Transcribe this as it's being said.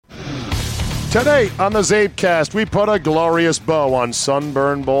Today on the CzabeCast, we put a glorious bow on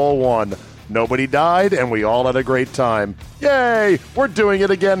Sunburn Bowl 1. Nobody died, and we all had a great time. Yay! We're doing it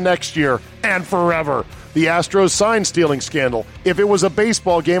again next year, and forever. The Astros sign-stealing scandal. If it was a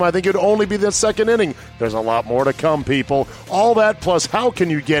baseball game, I think it would only be the second inning. There's a lot more to come, people. All that plus how can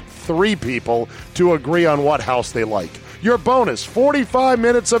you get 3 people to agree on what house they like? Your bonus, 45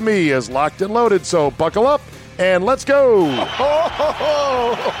 minutes of me, is locked and loaded, so buckle up. And let's go. Here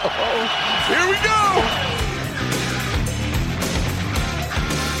we go.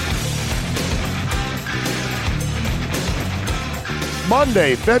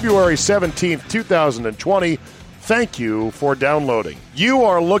 Monday, February 17th, 2020. Thank you for downloading. You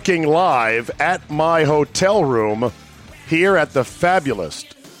are looking live at my hotel room here at the fabulous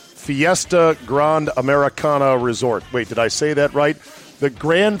Fiesta Grand Americana Resort. Wait, did I say that right? The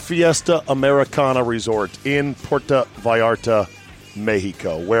Grand Fiesta Americana Resort in Puerto Vallarta,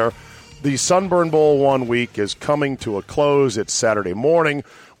 Mexico, where the Sunburn Bowl 1 week is coming to a close. It's Saturday morning.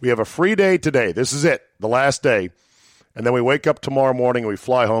 We have a free day today. This is it, the last day. And then we wake up tomorrow morning and we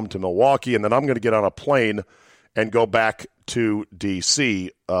fly home to Milwaukee, and then I'm going to get on a plane and go back to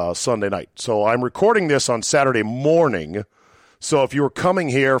D.C. Sunday night. So I'm recording this on Saturday morning. So if you were coming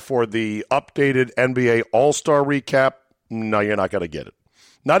here for the updated NBA All-Star recap, no, you're not going to get it.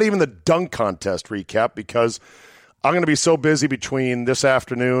 Not even the dunk contest recap, because I'm going to be so busy between this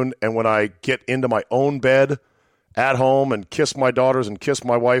afternoon and when I get into my own bed at home and kiss my daughters and kiss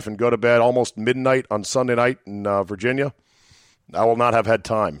my wife and go to bed almost midnight on Sunday night in Virginia. I will not have had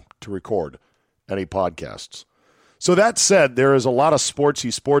time to record any podcasts. So that said, there is a lot of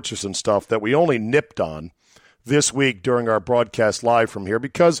sportsy and stuff that we only nipped on this week during our broadcast live from here,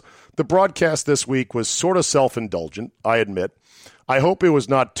 because the broadcast this week was sort of self-indulgent, I admit. I hope it was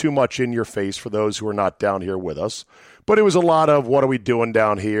not too much in your face for those who are not down here with us, but it was a lot of what are we doing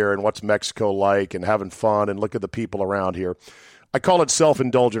down here and what's Mexico like and having fun and look at the people around here. I call it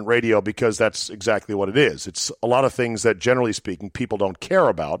self-indulgent radio because that's exactly what it is. It's a lot of things that, generally speaking, people don't care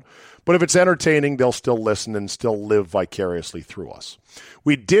about, but if it's entertaining, they'll still listen and still live vicariously through us.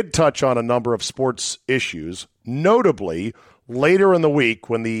 We did touch on a number of sports issues, notably later in the week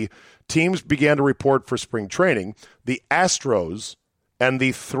when the teams began to report for spring training, the Astros and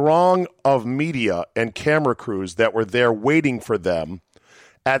the throng of media and camera crews that were there waiting for them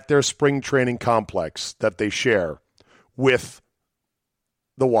at their spring training complex that they share with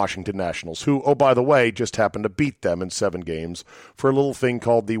the Washington Nationals, who, oh, by the way, just happened to beat them in 7 games for a little thing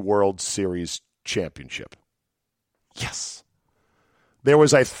called the World Series Championship. Yes. There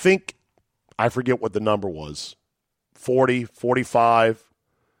was, I think, I forget what the number was, 40, 45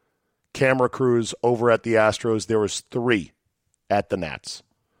 camera crews over at the Astros. There was 3 at the Nats.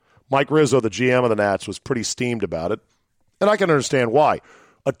 Mike Rizzo, the GM of the Nats, was pretty steamed about it, and I can understand why.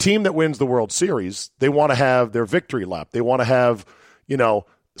 A team that wins the World Series, they want to have their victory lap. They want to have,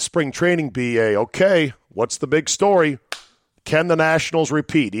 spring training be okay, what's the big story? Can the Nationals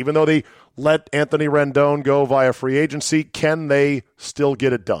repeat? Even though they let Anthony Rendon go via free agency, can they still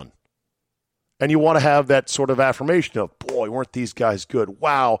get it done? And you want to have that sort of affirmation of, boy, weren't these guys good?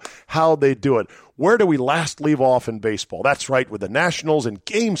 Wow, how'd they do it? Where do we last leave off in baseball? That's right, with the Nationals in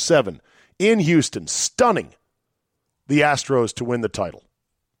Game 7 in Houston, stunning the Astros to win the title.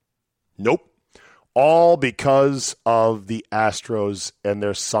 Nope. All because of the Astros and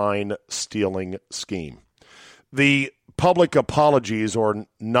their sign-stealing scheme. The public apologies or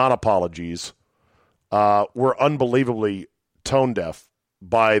non-apologies were unbelievably tone-deaf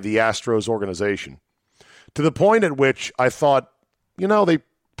by the Astros organization, to the point at which I thought, they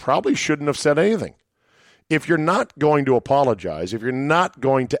probably shouldn't have said anything. If you're not going to apologize, if you're not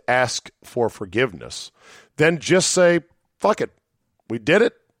going to ask for forgiveness, then just say, fuck it. We did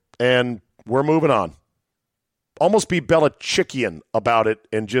it, and we're moving on. Almost be Belichickian about it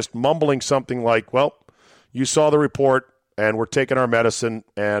and just mumbling something like, well, you saw the report, and we're taking our medicine,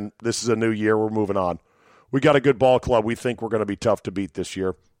 and this is a new year, we're moving on. We got a good ball club. We think we're going to be tough to beat this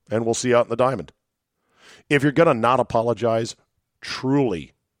year, and we'll see you out in the diamond. If you're going to not apologize,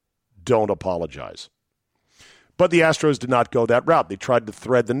 truly don't apologize. But the Astros did not go that route. They tried to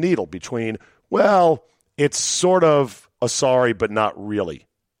thread the needle between, well, it's sort of a sorry, but not really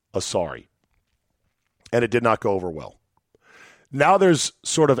a sorry. And it did not go over well. Now there's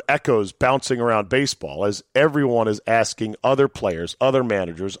sort of echoes bouncing around baseball as everyone is asking other players, other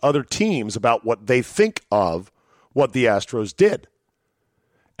managers, other teams about what they think of what the Astros did.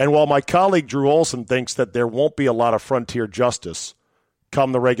 And while my colleague Drew Olson thinks that there won't be a lot of frontier justice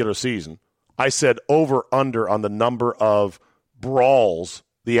come the regular season, I said over-under on the number of brawls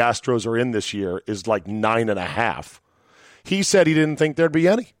the Astros are in this year is like 9.5. He said he didn't think there'd be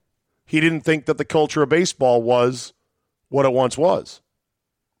any. He didn't think that the culture of baseball was what it once was.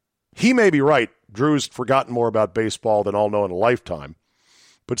 He may be right. Drew's forgotten more about baseball than I'll know in a lifetime.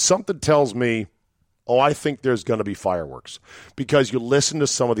 But something tells me, I think there's going to be fireworks. Because you listen to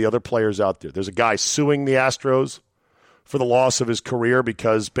some of the other players out there. There's a guy suing the Astros for the loss of his career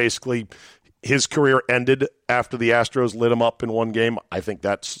because basically his career ended after the Astros lit him up in one game. I think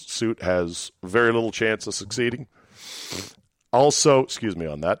that suit has very little chance of succeeding. Also, excuse me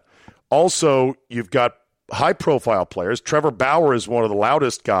on that. Also, you've got high-profile players. Trevor Bauer is one of the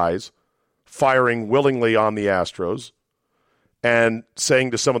loudest guys firing willingly on the Astros and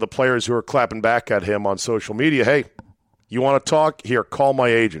saying to some of the players who are clapping back at him on social media, hey, you want to talk? Here, call my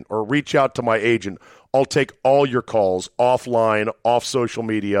agent or reach out to my agent. I'll take all your calls offline, off social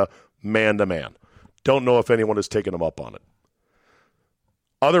media, man to man. Don't know if anyone has taken him up on it.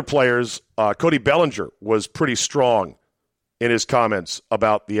 Other players, Cody Bellinger was pretty strong in his comments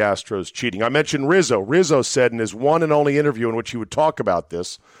about the Astros cheating. I mentioned Rizzo. Rizzo said in his one and only interview in which he would talk about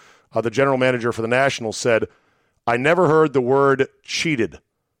this, the general manager for the Nationals said, I never heard the word cheated.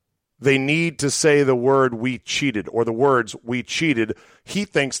 They need to say the word we cheated or the words we cheated. He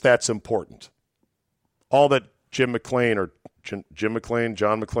thinks that's important. All that Jim Crane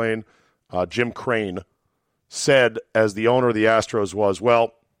said as the owner of the Astros was,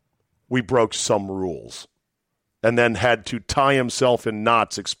 well, we broke some rules. And then had to tie himself in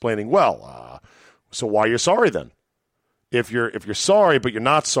knots explaining, so why are you sorry then? If you're sorry but you're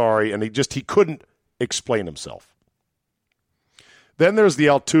not sorry, and he couldn't explain himself. Then there's the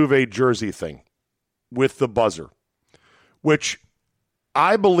Altuve jersey thing with the buzzer, which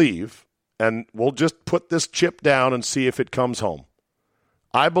I believe, and we'll just put this chip down and see if it comes home.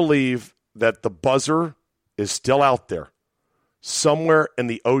 I believe that the buzzer is still out there, somewhere in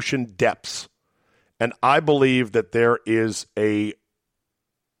the ocean depths. And I believe that there is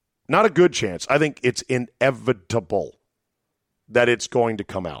not a good chance, I think it's inevitable that it's going to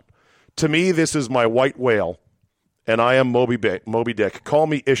come out. To me, this is my white whale, and I am Moby Dick. Call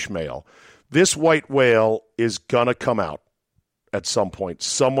me Ishmael. This white whale is going to come out at some point.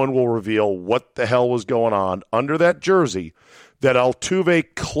 Someone will reveal what the hell was going on under that jersey that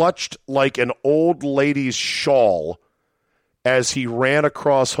Altuve clutched like an old lady's shawl as he ran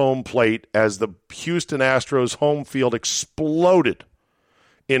across home plate as the Houston Astros home field exploded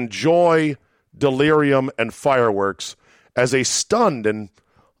in joy, delirium, and fireworks as a stunned and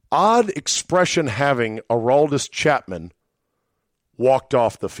odd expression having Aroldis Chapman walked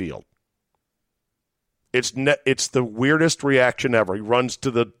off the field. It's the weirdest reaction ever. He runs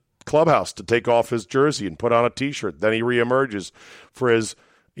to the clubhouse to take off his jersey and put on a T-shirt. Then he reemerges for his,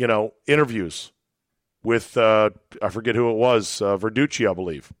 interviews with, I forget who it was, Verducci, I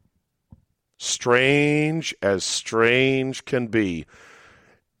believe. Strange as strange can be.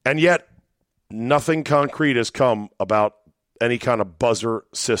 And yet, nothing concrete has come about any kind of buzzer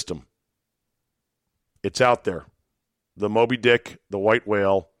system. It's out there. The Moby Dick, the white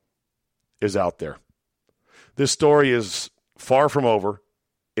whale, is out there. This story is far from over.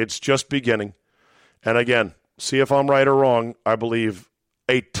 It's just beginning. And again, see if I'm right or wrong, I believe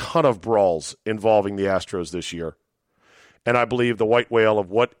a ton of brawls involving the Astros this year. And I believe the white whale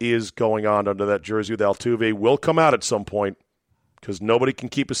of what is going on under that jersey with Altuve will come out at some point because nobody can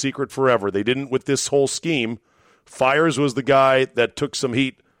keep a secret forever. They didn't with this whole scheme. Fires was the guy that took some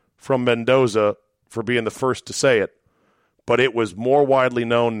heat from Mendoza for being the first to say it, but it was more widely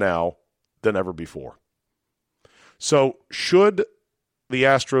known now than ever before. So should the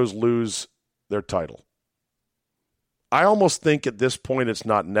Astros lose their title? I almost think at this point it's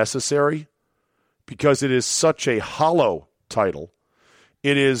not necessary because it is such a hollow title.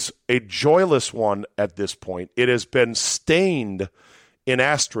 It is a joyless one at this point. It has been stained in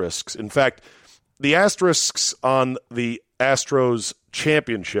asterisks. In fact, the asterisks on the Astros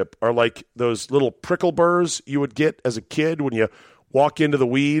championship are like those little prickle burrs you would get as a kid when you walk into the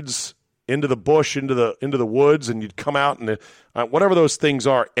weeds, into the bush, into the woods, and you'd come out and whatever those things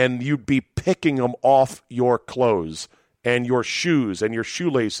are, and you'd be picking them off your clothes and your shoes and your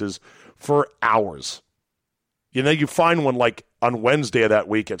shoelaces for hours. You find one like on Wednesday of that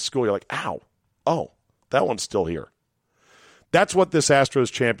week at school. You're like, ow, oh, that one's still here. That's what this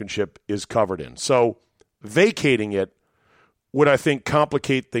Astros championship is covered in. So vacating it would, I think,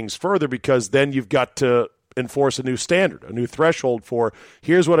 complicate things further because then you've got to enforce a new standard, a new threshold for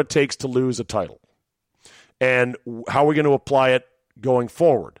here's what it takes to lose a title. And how are we going to apply it going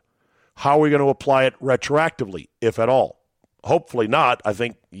forward? How are we going to apply it retroactively, if at all? Hopefully not. I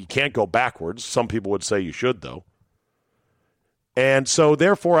think you can't go backwards. Some people would say you should, though. And so,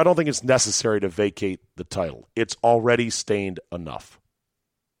 therefore, I don't think it's necessary to vacate the title. It's already stained enough.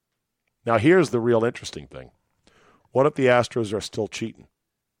 Now, here's the real interesting thing. What if the Astros are still cheating?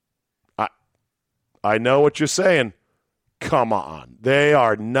 I know what you're saying. Come on. They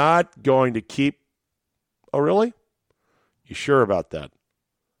are not going to keep. Oh, really? You sure about that?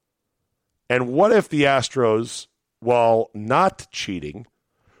 And what if the Astros, while not cheating,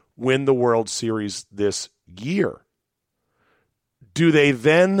 win the World Series this year? Do they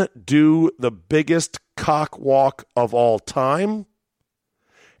then do the biggest cock walk of all time?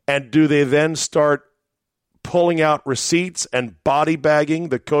 And do they then start pulling out receipts and body bagging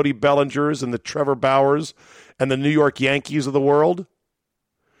the Cody Bellingers and the Trevor Bauers and the New York Yankees of the world?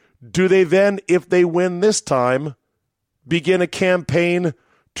 Do they then, if they win this time, begin a campaign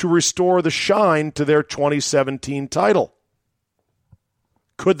to restore the shine to their 2017 title?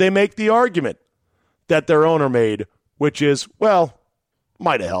 Could they make the argument that their owner made, which is, well,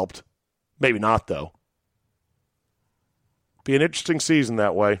 might have helped. Maybe not, though. Be an interesting season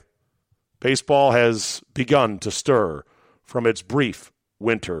that way. Baseball has begun to stir from its brief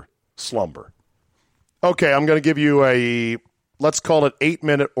winter slumber. Okay, I'm going to give you a, let's call it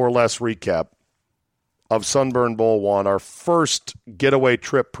 8-minute or less recap of Sunburn Bowl 1, our first getaway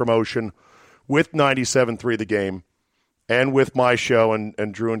trip promotion with 97.3 The Game and with my show and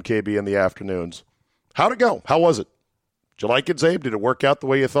Drew and KB in the afternoons. How'd it go? How was it? Did you like it, Zabe? Did it work out the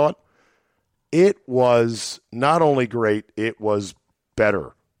way you thought? It was not only great, it was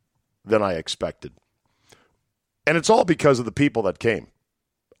better than I expected. And it's all because of the people that came.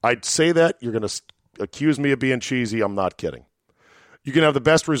 I'd say that. You're going to accuse me of being cheesy. I'm not kidding. You can have the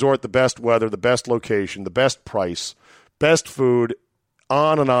best resort, the best weather, the best location, the best price, best food,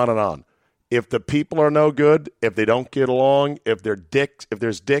 on and on and on. If the people are no good, if they don't get along, if they're dicks, if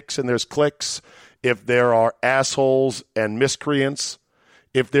there's dicks and there's clicks, if there are assholes and miscreants,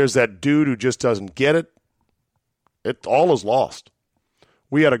 if there's that dude who just doesn't get it, it all is lost.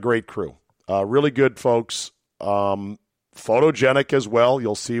 We had a great crew. Really good folks. Photogenic as well.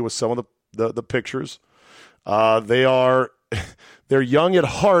 You'll see with some of the pictures. They're young at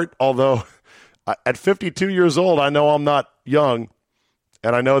heart, although at 52 years old, I know I'm not young,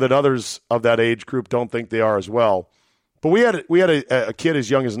 and I know that others of that age group don't think they are as well. But we had a kid as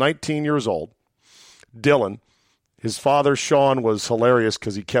young as 19 years old, Dylan. His father, Sean, was hilarious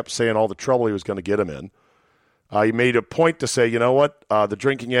because he kept saying all the trouble he was going to get him in. He made a point to say, you know what,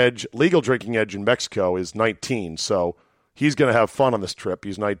 the legal drinking age in Mexico is 19, so he's going to have fun on this trip.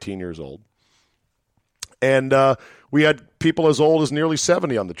 He's 19 years old. And we had people as old as nearly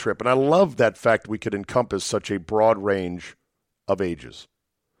 70 on the trip, and I love that fact we could encompass such a broad range of ages.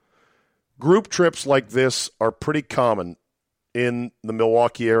 Group trips like this are pretty common in the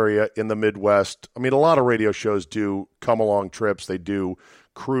Milwaukee area, in the Midwest. I mean, a lot of radio shows do come-along trips. They do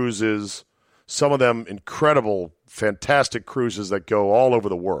cruises. Some of them incredible, fantastic cruises that go all over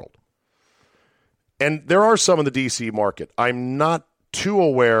the world. And there are some in the D.C. market. I'm not too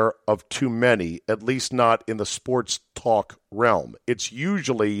aware of too many, at least not in the sports talk realm. It's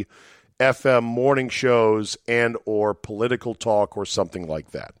usually FM morning shows and or political talk or something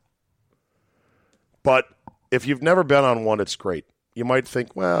like that. But if you've never been on one, it's great. You might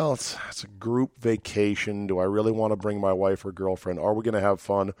think, well, it's a group vacation. Do I really want to bring my wife or girlfriend? Are we going to have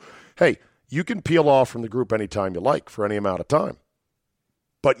fun? Hey, you can peel off from the group anytime you like for any amount of time.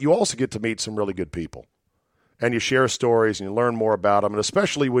 But you also get to meet some really good people. And you share stories and you learn more about them, and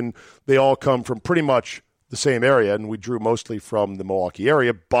especially when they all come from pretty much the same area, and we drew mostly from the Milwaukee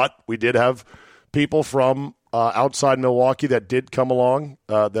area, but we did have people from outside Milwaukee that did come along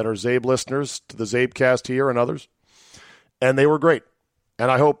that are Zabe listeners to the CzabeCast here and others, and they were great. And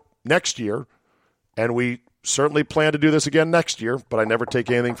I hope next year, and we certainly plan to do this again next year, but I never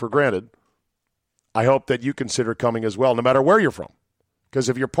take anything for granted, I hope that you consider coming as well, no matter where you're from. Because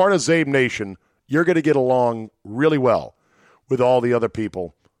if you're part of Zabe Nation, you're going to get along really well with all the other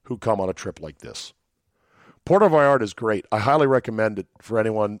people who come on a trip like this. Puerto Vallarta is great. I highly recommend it for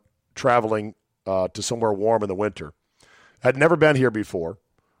anyone traveling to somewhere warm in the winter. I'd never been here before.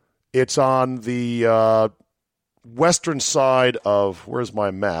 It's on the western side of, where's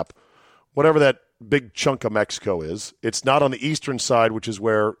my map? Whatever that big chunk of Mexico is. It's not on the eastern side, which is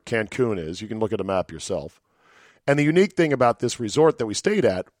where Cancun is. You can look at a map yourself. And the unique thing about this resort that we stayed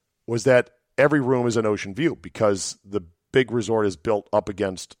at was that every room is an ocean view because the big resort is built up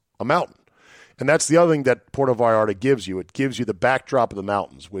against a mountain. And that's the other thing that Puerto Vallarta gives you. It gives you the backdrop of the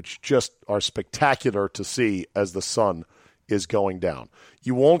mountains, which just are spectacular to see as the sun is going down.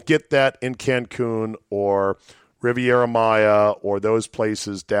 You won't get that in Cancun or Riviera Maya or those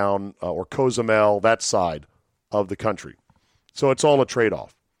places down, or Cozumel, that side of the country. So it's all a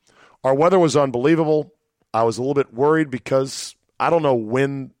trade-off. Our weather was unbelievable. I was a little bit worried because I don't know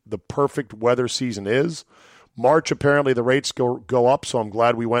when the perfect weather season is. March, apparently the rates go up, so I'm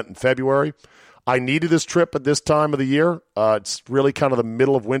glad we went in February. I needed this trip at this time of the year. It's really kind of the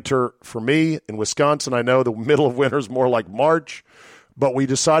middle of winter for me. In Wisconsin, I know the middle of winter is more like March, but we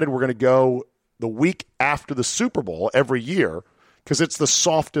decided we're going to go the week after the Super Bowl every year because it's the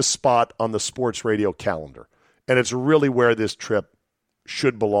softest spot on the sports radio calendar, and it's really where this trip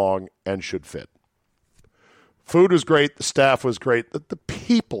should belong and should fit. Food was great. The staff was great. The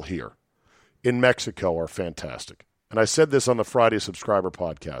people here in Mexico are fantastic. And I said this on the Friday Subscriber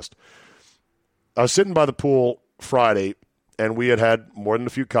podcast. I was sitting by the pool Friday, and we had more than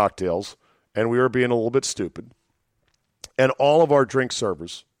a few cocktails, and we were being a little bit stupid. And all of our drink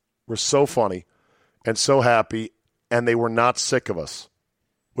servers were so funny and so happy, and they were not sick of us,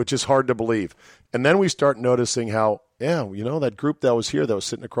 which is hard to believe. And then we start noticing how, that group that was here that was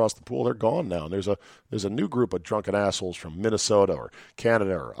sitting across the pool, they're gone now. And there's a new group of drunken assholes from Minnesota or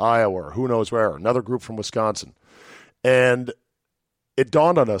Canada or Iowa or who knows where, another group from Wisconsin. And it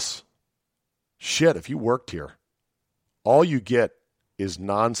dawned on us, shit, if you worked here, all you get is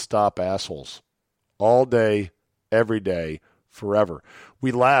nonstop assholes all day, every day, forever.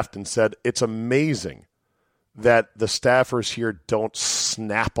 We laughed and said, it's amazing that the staffers here don't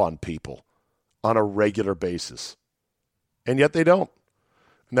snap on people on a regular basis. And yet they don't.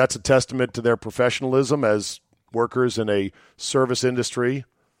 And that's a testament to their professionalism as workers in a service industry,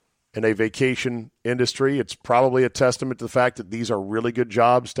 in a vacation industry. It's probably a testament to the fact that these are really good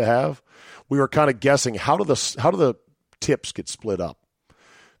jobs to have. We were kind of guessing, how do the tips get split up?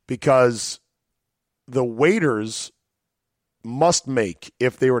 Because the waiters must make,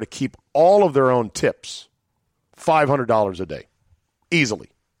 if they were to keep all of their own tips, $500 a day,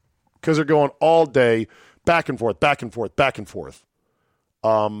 easily, because they're going all day, back and forth, back and forth, back and forth.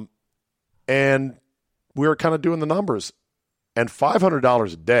 And we were kind of doing the numbers. And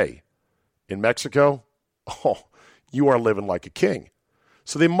 $500 a day in Mexico, you are living like a king.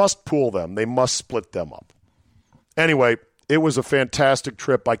 So they must pool them. They must split them up. Anyway, it was a fantastic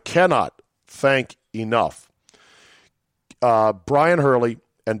trip. I cannot thank enough Brian Hurley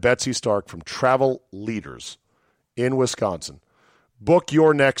and Betsy Stark from Travel Leaders in Wisconsin. Book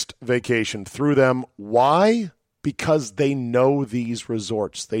your next vacation through them. Why? Because they know these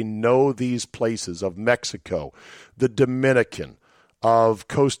resorts. They know these places of Mexico, the Dominican, of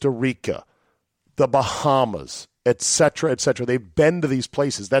Costa Rica, the Bahamas, etc., etc. They've been to these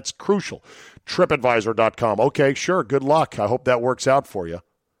places. That's crucial. TripAdvisor.com. Okay, sure, good luck. I hope that works out for you.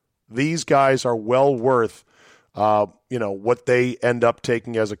 These guys are well worth what they end up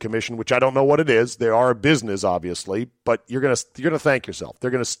taking as a commission, which I don't know what it is. They are a business, obviously, but you're gonna thank yourself.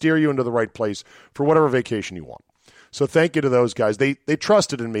 They're gonna steer you into the right place for whatever vacation you want. So thank you to those guys. They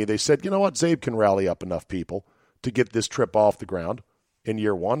trusted in me. They said, you know what, Zabe can rally up enough people to get this trip off the ground in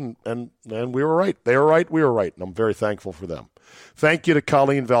year one, and we were right. They were right. We were right, and I'm very thankful for them. Thank you to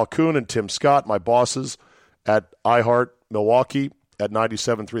Colleen Valcoon and Tim Scott, my bosses at iHeart Milwaukee at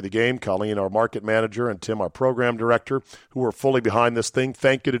 97.3 The Game. Colleen, our market manager, and Tim, our program director, who were fully behind this thing.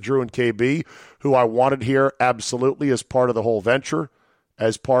 Thank you to Drew and KB, who I wanted here absolutely as part of the whole venture,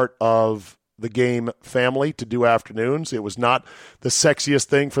 as part of the Game family to do afternoons. It was not the sexiest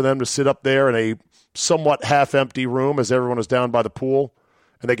thing for them to sit up there in a somewhat half-empty room as everyone was down by the pool,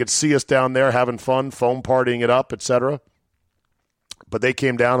 and they could see us down there having fun, foam partying it up, etc. But they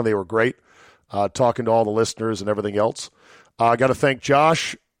came down, and they were great, talking to all the listeners and everything else. I got to thank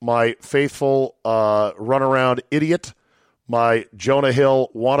Josh, my faithful runaround idiot, my Jonah Hill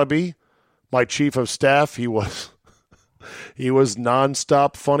wannabe, my chief of staff. He was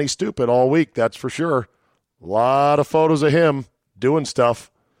nonstop funny stupid all week, that's for sure. A lot of photos of him doing stuff.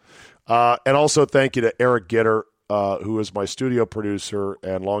 And also thank you to Eric Gitter, who is my studio producer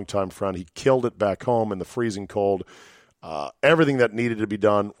and longtime friend. He killed it back home in the freezing cold. Everything that needed to be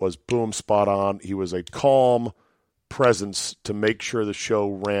done was boom, spot on. He was a calm presence to make sure the show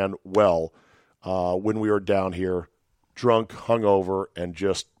ran well when we were down here, drunk, hungover, and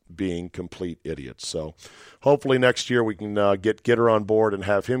just being complete idiots. So hopefully next year we can get Gitter on board and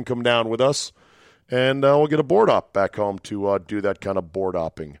have him come down with us, and we'll get a board op back home to do that kind of board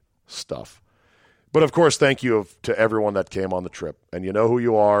opping stuff. But of course, thank you to everyone that came on the trip, and you know who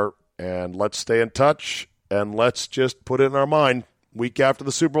you are, and let's stay in touch, and let's just put it in our mind, week after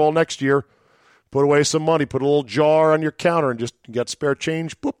the Super Bowl next year, put away some money, put a little jar on your counter, and just get spare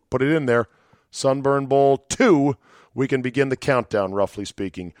change, boop, put it in there. Sunburn Bowl 2, we can begin the countdown, roughly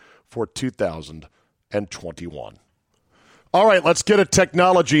speaking, for 2021. All right, let's get a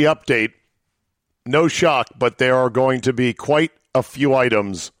technology update. No shock, but there are going to be quite a few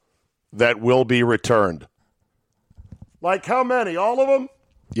items that will be returned. Like how many? All of them?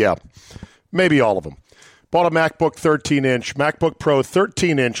 Yeah, maybe all of them. Bought a MacBook 13-inch, MacBook Pro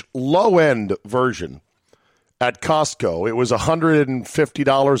 13-inch low-end version at Costco. It was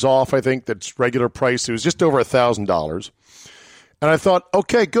 $150 off, I think. That's regular price. It was just over $1,000. And I thought,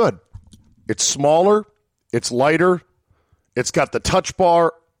 okay, good. It's smaller. It's lighter. It's got the touch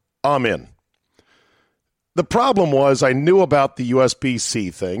bar. I'm in. The problem was I knew about the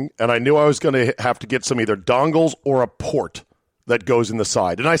USB-C thing, and I knew I was going to have to get some either dongles or a port that goes in the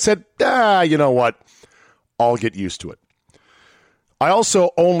side. And I said, you know what? I'll get used to it. I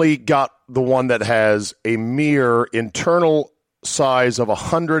also only got the one that has a mere internal size of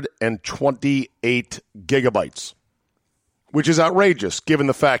 128 gigabytes, which is outrageous given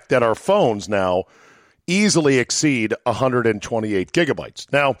the fact that our phones now easily exceed 128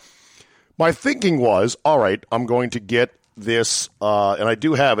 gigabytes. Now, my thinking was, all right, I'm going to get this, and I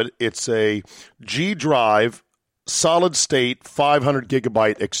do have it. It's a G Drive solid state 500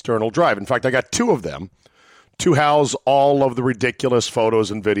 gigabyte external drive. In fact, I got two of them to house all of the ridiculous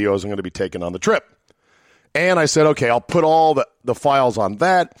photos and videos I'm going to be taking on the trip. And I said, okay, I'll put all the files on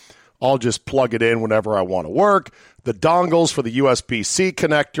that. I'll just plug it in whenever I want to work. The dongles for the USB-C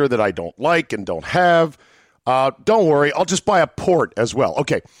connector that I don't like and don't have. Don't worry, I'll just buy a port as well.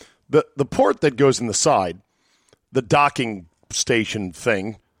 Okay. The port that goes in the side, the docking station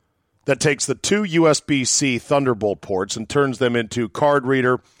thing that takes the two USB-C Thunderbolt ports and turns them into card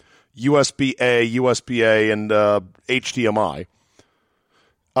reader, USB-A, and HDMI,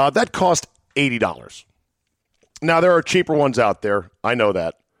 that cost $80. Now, there are cheaper ones out there. I know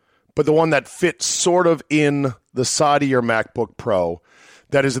that. But the one that fits sort of in the side of your MacBook Pro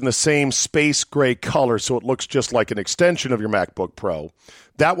that is in the same space gray color, so it looks just like an extension of your MacBook Pro.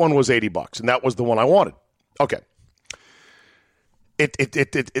 That one was $80, and that was the one I wanted. Okay.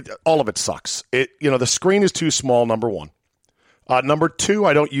 All of it sucks. The screen is too small, number one. Number two,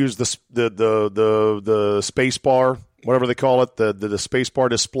 I don't use the space bar, whatever they call it, the space bar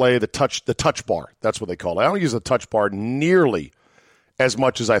display, the touch bar. That's what they call it. I don't use the touch bar nearly as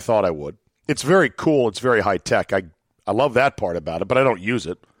much as I thought I would. It's very cool. It's very high tech. I love that part about it, but I don't use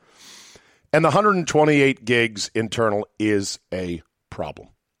it. And the 128 gigs internal is a problem.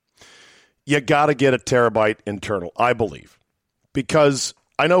 You got to get a terabyte internal, I believe, because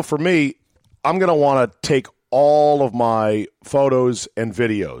I know for me, I'm going to want to take all of my photos and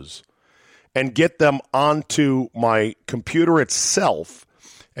videos and get them onto my computer itself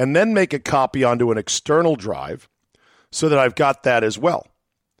and then make a copy onto an external drive so that I've got that as well.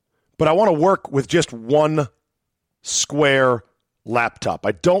 But I want to work with just one square laptop.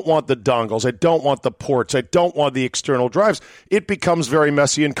 I don't want the dongles. I don't want the ports. I don't want the external drives. It becomes very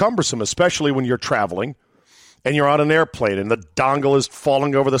messy and cumbersome, especially when you're traveling and you're on an airplane and the dongle is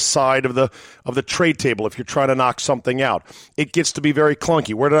falling over the side of the tray table if you're trying to knock something out. It gets to be very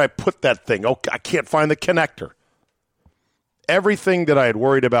clunky. Where did I put that thing? Oh, I can't find the connector. Everything that I had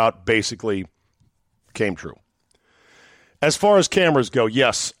worried about basically came true. As far as cameras go,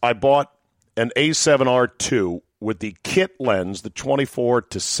 yes, I bought an A7R II with the kit lens, the 24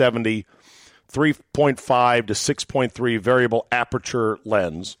 to 70, 3.5 to 6.3 variable aperture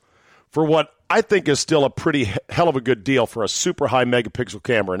lens for what I think is still a pretty hell of a good deal for a super high megapixel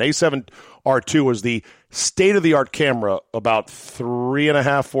camera. An A7R II was the state-of-the-art camera about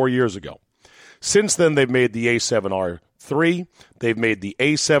 3.5, 4 years ago. Since then, they've made the A7R III, they've made the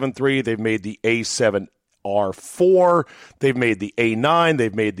A7 III, they've made the A7R4, they've made the A9,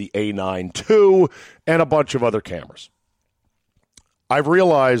 they've made the A9 II, and a bunch of other cameras. I've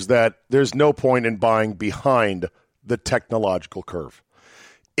realized that there's no point in buying behind the technological curve.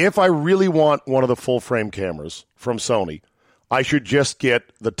 If I really want one of the full-frame cameras from Sony, I should just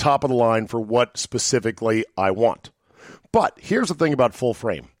get the top of the line for what specifically I want. But here's the thing about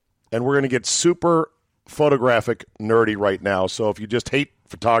full-frame, and we're going to get super photographic nerdy right now, so if you just hate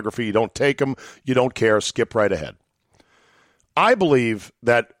photography, you don't take them, you don't care, skip right ahead. I believe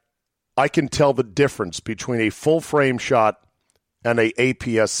that I can tell the difference between a full-frame shot and a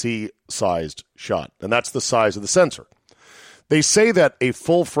APS-C-sized shot, and that's the size of the sensor. They say that a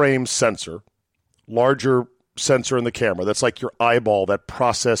full-frame sensor, larger sensor in the camera, that's like your eyeball that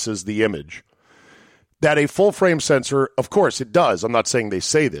processes the image, that a full-frame sensor, of course it does. I'm not saying they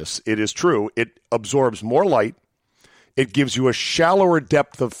say this. It is true. It absorbs more light. It gives you a shallower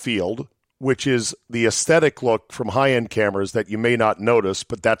depth of field, which is the aesthetic look from high-end cameras that you may not notice,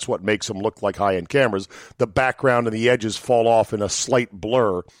 but that's what makes them look like high-end cameras. The background and the edges fall off in a slight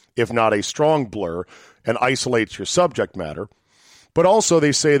blur, if not a strong blur, and isolates your subject matter. But also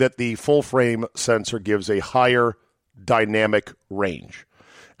they say that the full-frame sensor gives a higher dynamic range.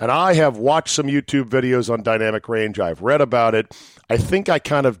 And I have watched some YouTube videos on dynamic range. I've read about it. I think I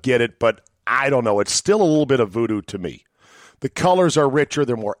kind of get it, but I don't know. It's still a little bit of voodoo to me. The colors are richer.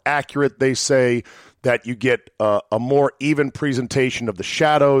 They're more accurate. They say that you get a more even presentation of the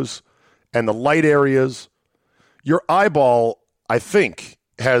shadows and the light areas. Your eyeball, I think,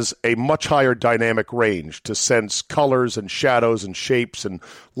 has a much higher dynamic range to sense colors and shadows and shapes and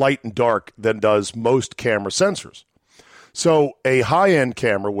light and dark than does most camera sensors. So a high-end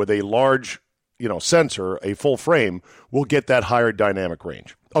camera with a large, sensor, a full frame, will get that higher dynamic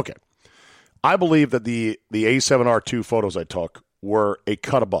range. Okay. I believe that the A7R2 photos I took were a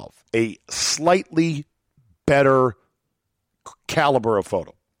cut above, a slightly better caliber of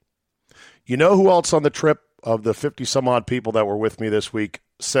photo. You know who else on the trip of the 50-some-odd people that were with me this week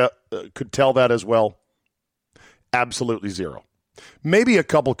could tell that as well? Absolutely zero. Maybe a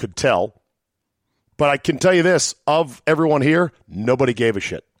couple could tell. But I can tell you this, of everyone here, nobody gave a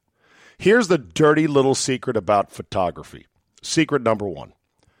shit. Here's the dirty little secret about photography. Secret number one.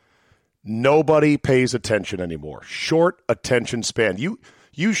 Nobody pays attention anymore. Short attention span.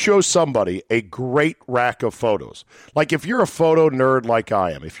 You show somebody a great rack of photos. Like if you're a photo nerd like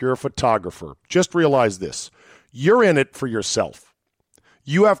I am, if you're a photographer, just realize this. You're in it for yourself.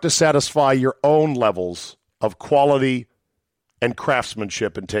 You have to satisfy your own levels of quality and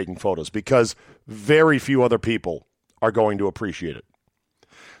craftsmanship in taking photos because very few other people are going to appreciate it.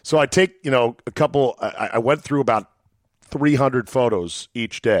 So I take, I went through about 300 photos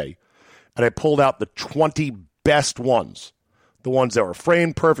each day, and I pulled out the 20 best ones, the ones that were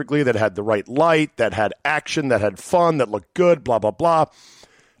framed perfectly, that had the right light, that had action, that had fun, that looked good, blah, blah, blah.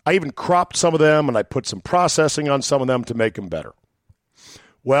 I even cropped some of them, and I put some processing on some of them to make them better.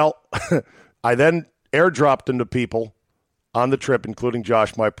 Well, I then airdropped them to people on the trip, including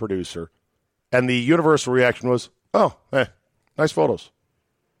Josh, my producer, and the universal reaction was, oh, nice photos.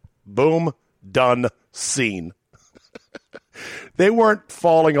 Boom, done, scene. They weren't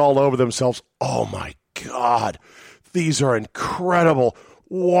falling all over themselves. Oh, my God, these are incredible.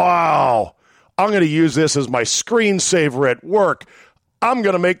 Wow, I'm going to use this as my screensaver at work. I'm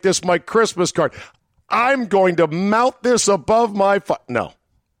going to make this my Christmas card. I'm going to mount this above my No,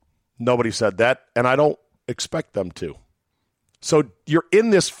 nobody said that, and I don't expect them to. So you're in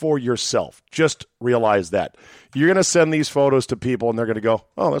this for yourself. Just realize that. You're going to send these photos to people, and they're going to go,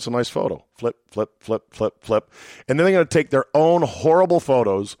 oh, that's a nice photo. Flip, flip, flip, flip, flip. And then they're going to take their own horrible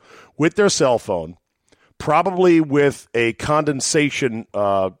photos with their cell phone, probably with a condensation,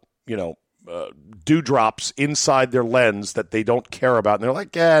 dewdrops inside their lens that they don't care about. And they're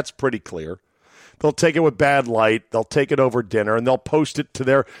like, yeah, it's pretty clear. They'll take it with bad light. They'll take it over dinner, and they'll post it to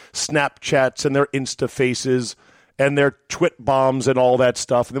their Snapchats and their Insta faces and their twit bombs and all that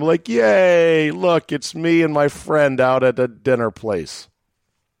stuff. And they're like, yay, look, it's me and my friend out at a dinner place.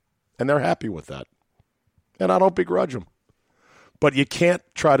 And they're happy with that. And I don't begrudge them. But you can't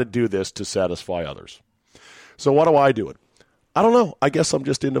try to do this to satisfy others. So what do I do it? I don't know. I guess I'm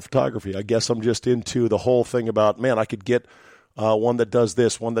just into photography. I guess I'm just into the whole thing about, man, I could get one that does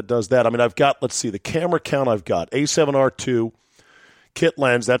this, one that does that. I mean, I've got, let's see, the camera count I've got. A7R2. Kit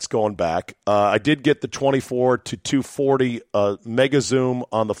lens, that's going back. I did get the 24 to 240 mega zoom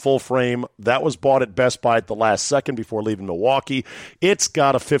on the full frame. That was bought at Best Buy at the last second before leaving Milwaukee. It's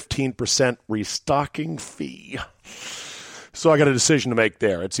got a 15% restocking fee. So I got a decision to make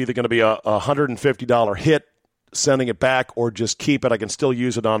there. It's either going to be a $150 hit, sending it back, or just keep it. I can still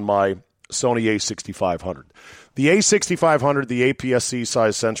use it on my Sony A6500. The A6500, the APS-C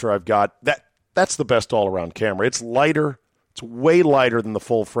size sensor I've got, that's the best all-around camera. It's lighter. It's way lighter than the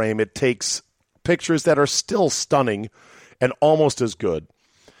full frame. It takes pictures that are still stunning and almost as good.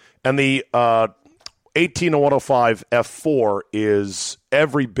 And the 18-105 f4 is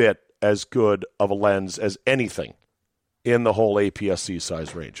every bit as good of a lens as anything in the whole APS-C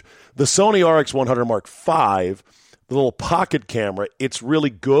size range. The Sony RX100 Mark V, the little pocket camera, it's really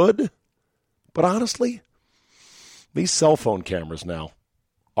good. But honestly, these cell phone cameras now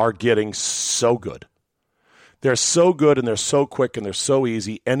are getting so good. They're so good, and they're so quick, and they're so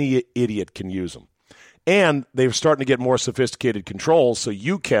easy. Any idiot can use them. And they're starting to get more sophisticated controls, so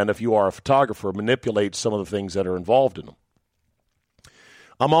you can, if you are a photographer, manipulate some of the things that are involved in them.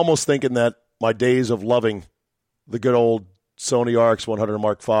 I'm almost thinking that my days of loving the good old Sony RX100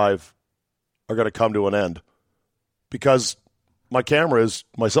 Mark V are going to come to an end because my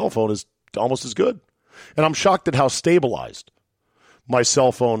cell phone is almost as good. And I'm shocked at how stabilized my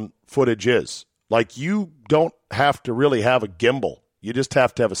cell phone footage is. Like, you don't have to really have a gimbal. You just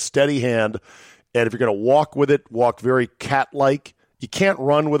have to have a steady hand. And if you're going to walk with it, walk very cat-like. You can't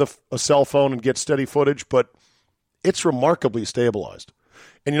run with a cell phone and get steady footage, but it's remarkably stabilized.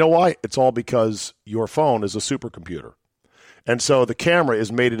 And you know why? It's all because your phone is a supercomputer. And so the camera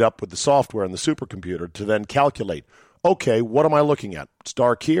is mated up with the software in the supercomputer to then calculate, okay, what am I looking at? It's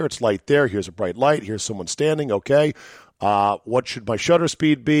dark here, it's light there, here's a bright light, here's someone standing, okay. What should my shutter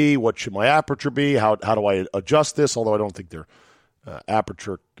speed be? What should my aperture be? How do I adjust this? Although I don't think they're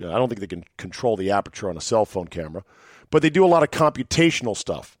aperture. I don't think they can control the aperture on a cell phone camera. But they do a lot of computational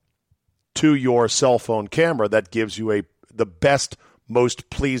stuff to your cell phone camera that gives you the best, most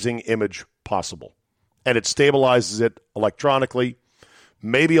pleasing image possible. And it stabilizes it electronically,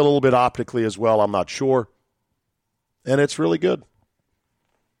 maybe a little bit optically as well, I'm not sure. And it's really good.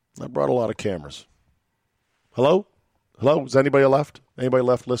 I brought a lot of cameras. Hello? Hello? Is anybody left? Anybody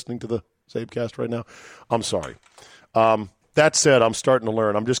left listening to the CzabeCast right now? I'm sorry. That said, I'm starting to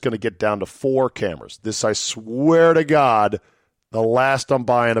learn. I'm just going to get down to 4 cameras. This, I swear to God, the last I'm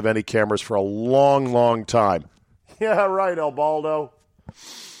buying of any cameras for a long, long time. Yeah, right, El Baldo.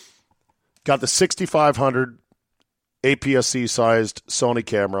 Got the 6500 APS-C-sized Sony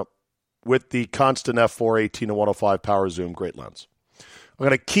camera with the constant f4 18-105 power zoom, great lens. I'm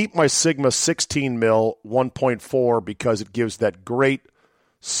going to keep my Sigma 16mm 1.4 because it gives that great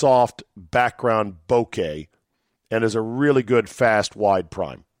soft background bokeh and is a really good fast wide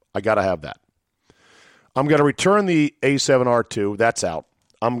prime. I got to have that. I'm going to return the A7R2. That's out.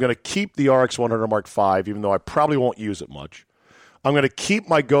 I'm going to keep the RX100 Mark V, even though I probably won't use it much. I'm going to keep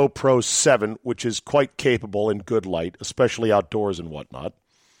my GoPro 7, which is quite capable in good light, especially outdoors and whatnot.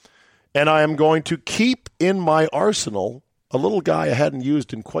 And I am going to keep in my arsenal a little guy I hadn't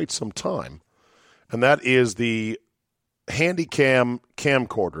used in quite some time, and that is the Handycam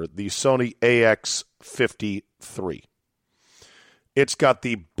camcorder, the Sony AX53. It's got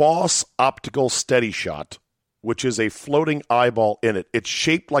the Boss Optical Steady Shot, which is a floating eyeball in it. It's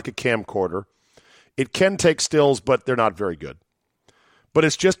shaped like a camcorder. It can take stills, but they're not very good. But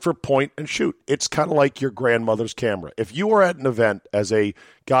it's just for point and shoot. It's kind of like your grandmother's camera. If you are at an event as a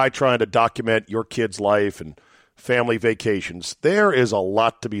guy trying to document your kid's life and family vacations, there is a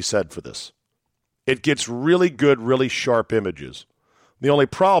lot to be said for this. It gets really good, really sharp images. The only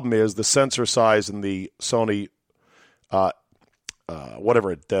problem is the sensor size in the Sony, the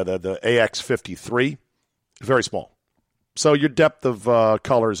AX53 is very small. So your depth of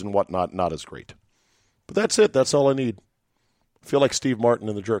colors and whatnot, not as great. But that's it. That's all I need. I feel like Steve Martin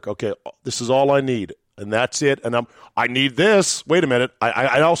in The Jerk. Okay, this is all I need, and that's it. And I need this. Wait a minute.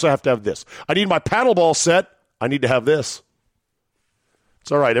 I also have to have this. I need my paddleball set. I need to have this.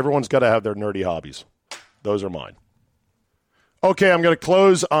 It's all right. Everyone's got to have their nerdy hobbies. Those are mine. Okay, I'm going to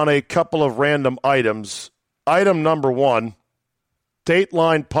close on a couple of random items. Item number 1,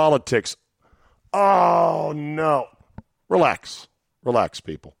 Dateline politics. Oh, no. Relax. Relax,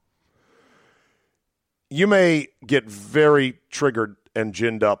 people. You may get very triggered and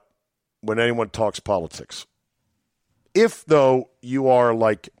ginned up when anyone talks politics. If, though, you are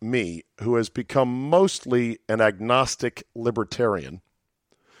like me, who has become mostly an agnostic libertarian,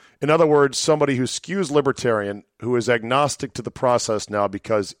 in other words, somebody who skews libertarian, who is agnostic to the process now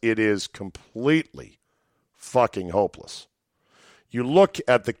because it is completely fucking hopeless. You look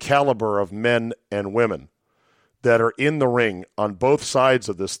at the caliber of men and women that are in the ring on both sides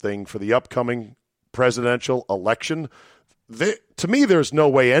of this thing for the upcoming presidential election. To me, there's no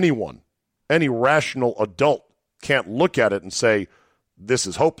way anyone, any rational adult, can't look at it and say, this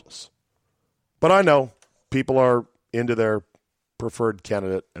is hopeless. But I know people are into their preferred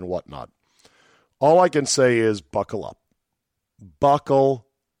candidate and whatnot. All I can say is buckle up. Buckle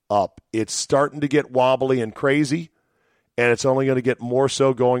up. It's starting to get wobbly and crazy, and it's only going to get more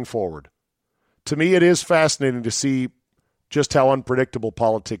so going forward. To me, it is fascinating to see just how unpredictable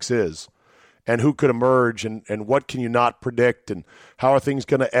politics is and who could emerge and what can you not predict and how are things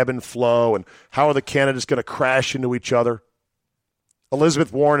going to ebb and flow and how are the candidates going to crash into each other.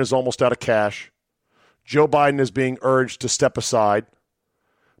 Elizabeth Warren is almost out of cash. Joe Biden is being urged to step aside.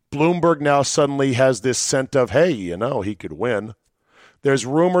 Bloomberg now suddenly has this scent of, hey, he could win. There's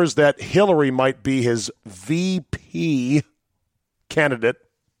rumors that Hillary might be his VP candidate.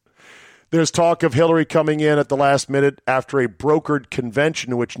 There's talk of Hillary coming in at the last minute after a brokered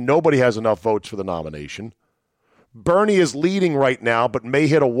convention in which nobody has enough votes for the nomination. Bernie is leading right now, but may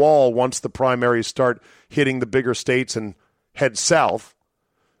hit a wall once the primaries start hitting the bigger states and head south.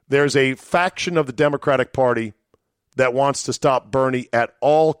 There's a faction of the Democratic Party that wants to stop Bernie at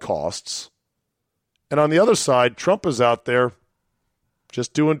all costs. And on the other side, Trump is out there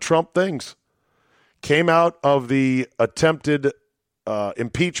just doing Trump things. Came out of the attempted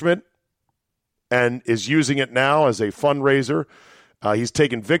impeachment and is using it now as a fundraiser. He's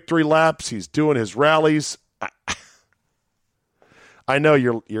taking victory laps. He's doing his rallies. I know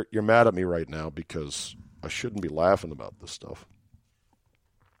you're mad at me right now because I shouldn't be laughing about this stuff.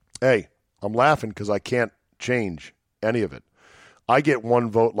 Hey, I'm laughing because I can't change any of it. I get one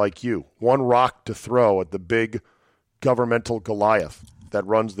vote like you, one rock to throw at the big governmental Goliath that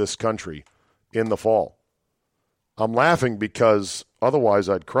runs this country in the fall. I'm laughing because otherwise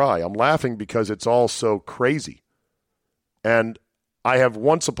I'd cry. I'm laughing because it's all so crazy. And I have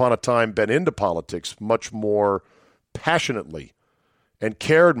once upon a time been into politics much more passionately and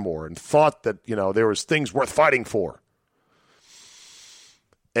cared more and thought that, there was things worth fighting for.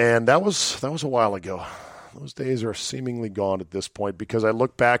 And that was a while ago. Those days are seemingly gone at this point because I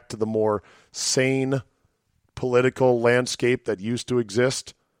look back to the more sane political landscape that used to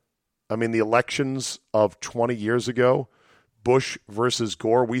exist. I mean, the elections of 20 years ago, Bush versus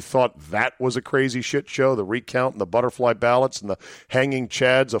Gore, we thought that was a crazy shit show, the recount and the butterfly ballots and the hanging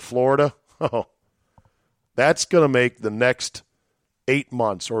chads of Florida. Oh, that's going to make the next 8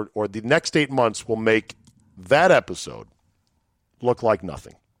 months, or the next 8 months will make that episode look like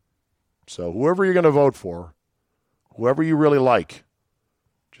nothing. So whoever you're going to vote for, whoever you really like,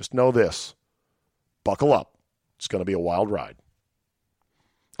 just know this. Buckle up. It's going to be a wild ride.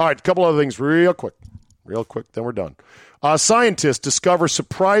 All right, a couple other things real quick, then we're done. Scientists discover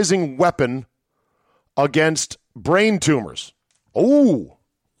surprising weapon against brain tumors. Oh,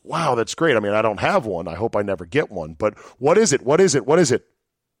 wow, that's great. I mean, I don't have one. I hope I never get one. But what is it? What is it? What is it?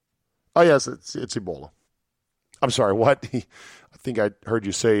 Oh, yes, it's Ebola. I'm sorry, what? I think I heard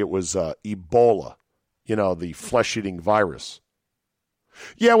you say it was Ebola, the flesh-eating virus.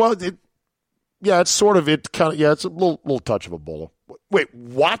 Yeah, well, it's sort of, it's a little touch of Ebola. Wait,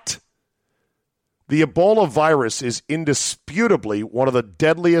 what? The Ebola virus is indisputably one of the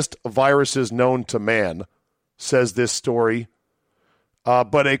deadliest viruses known to man, says this story.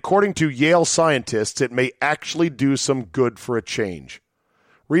 But according to Yale scientists, it may actually do some good for a change.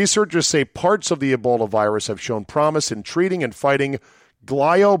 Researchers say parts of the Ebola virus have shown promise in treating and fighting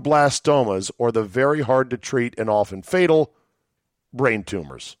glioblastomas, or the very hard to treat and often fatal brain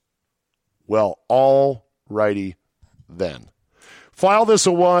tumors. Well, all righty then. File this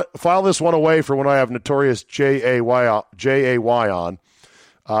one away for when I have Notorious J.A.Y. on.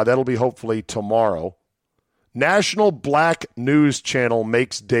 That'll be hopefully tomorrow. National Black News Channel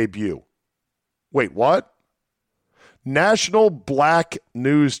makes debut. Wait, what? National Black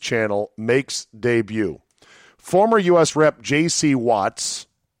News Channel makes debut. Former U.S. Rep. J.C. Watts,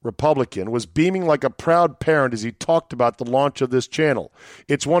 Republican, was beaming like a proud parent as he talked about the launch of this channel.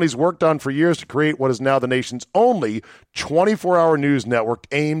 It's one he's worked on for years to create what is now the nation's only 24-hour news network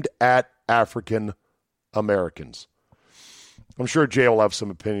aimed at African Americans. I'm sure Jay will have some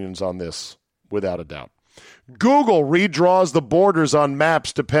opinions on this, without a doubt. Google redraws the borders on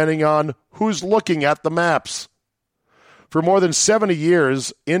maps depending on who's looking at the maps. For more than 70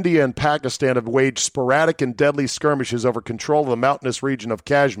 years, India and Pakistan have waged sporadic and deadly skirmishes over control of the mountainous region of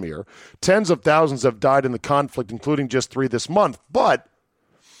Kashmir. Tens of thousands have died in the conflict, including just 3 this month. But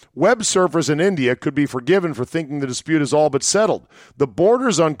web surfers in India could be forgiven for thinking the dispute is all but settled. The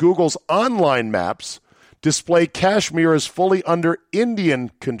borders on Google's online maps display Kashmir as fully under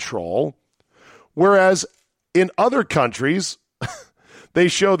Indian control, whereas in other countries, they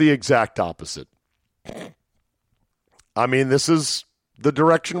show the exact opposite. I mean, this is the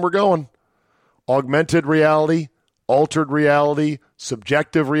direction we're going. Augmented reality, altered reality,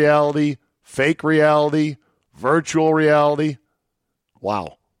 subjective reality, fake reality, virtual reality.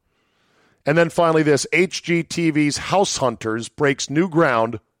 Wow. And then finally this, HGTV's House Hunters breaks new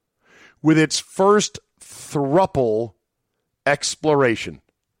ground with its first thruple exploration.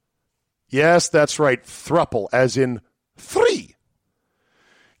 Yes, that's right, thruple, as in 3.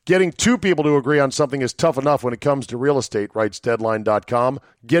 Getting 2 people to agree on something is tough enough when it comes to real estate, writes Deadline.com.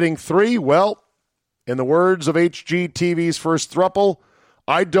 Getting 3, well, in the words of HGTV's first thruple,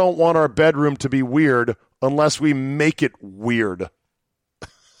 I don't want our bedroom to be weird unless we make it weird.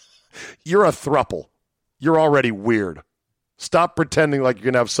 You're a thruple. You're already weird. Stop pretending like you're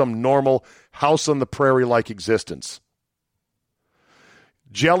going to have some normal house on the prairie-like existence.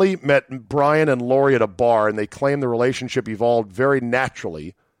 Jelly met Brian and Lori at a bar, and they claim the relationship evolved very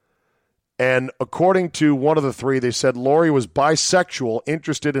naturally. And according to one of the 3, they said Lori was bisexual,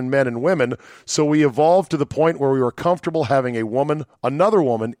 interested in men and women, so we evolved to the point where we were comfortable having another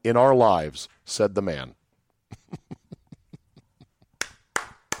woman in our lives, said the man.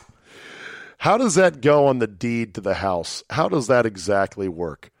 How does that go on the deed to the house? How does that exactly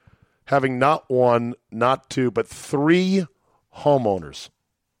work? Having not 1, not 2, but 3 homeowners.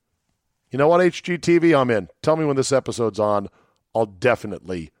 You know what, HGTV? I'm in. Tell me when this episode's on. I'll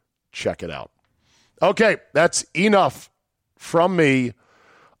definitely check it out. Okay, that's enough from me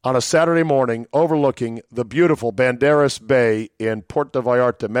on a Saturday morning overlooking the beautiful Banderas Bay in Puerto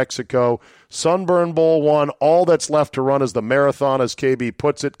Vallarta, Mexico. Sunburn Bowl 1. All that's left to run is the marathon, as KB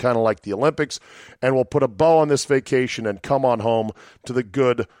puts it, kind of like the Olympics. And we'll put a bow on this vacation and come on home to the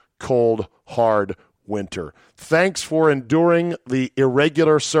good, cold, hard winter. Thanks for enduring the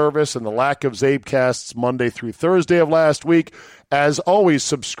irregular service and the lack of CzabeCasts Monday through Thursday of last week. As always,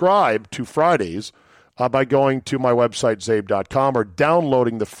 subscribe to Fridays by going to my website, czabe.com, or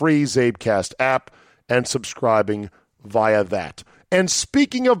downloading the free CzabeCast app and subscribing via that. And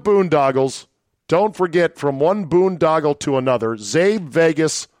speaking of boondoggles, don't forget, from one boondoggle to another, Czabe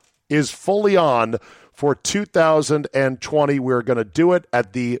Vegas is fully on for 2020. We're going to do it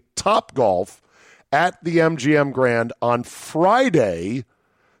at the Topgolf at the MGM Grand on Friday,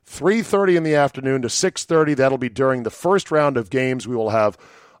 3:30 in the afternoon to 6:30. That'll be during the first round of games. We will have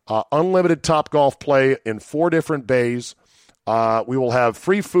unlimited Topgolf play in 4 different bays. We will have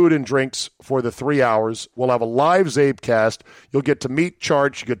free food and drinks for the 3 hours. We'll have a live CzabeCast. You'll get to meet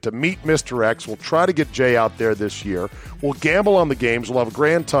Charch. You get to meet Mr. X. We'll try to get Jay out there this year. We'll gamble on the games. We'll have a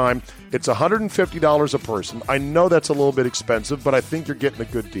grand time. It's $150 a person. I know that's a little bit expensive, but I think you're getting a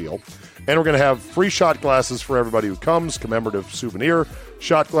good deal. And we're going to have free shot glasses for everybody who comes, commemorative souvenir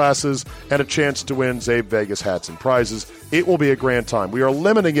shot glasses, and a chance to win Czabe Vegas hats and prizes. It will be a grand time. We are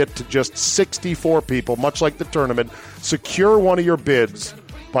limiting it to just 64 people, much like the tournament. Secure one of your bids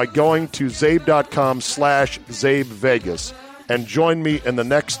by going to czabe.com/CzabeVegas and join me in the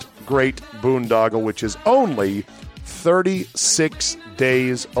next great boondoggle, which is only 36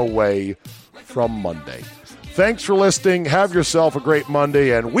 days away from Monday. Thanks for listening. Have yourself a great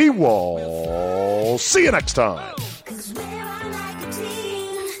Monday, and we will see you next time.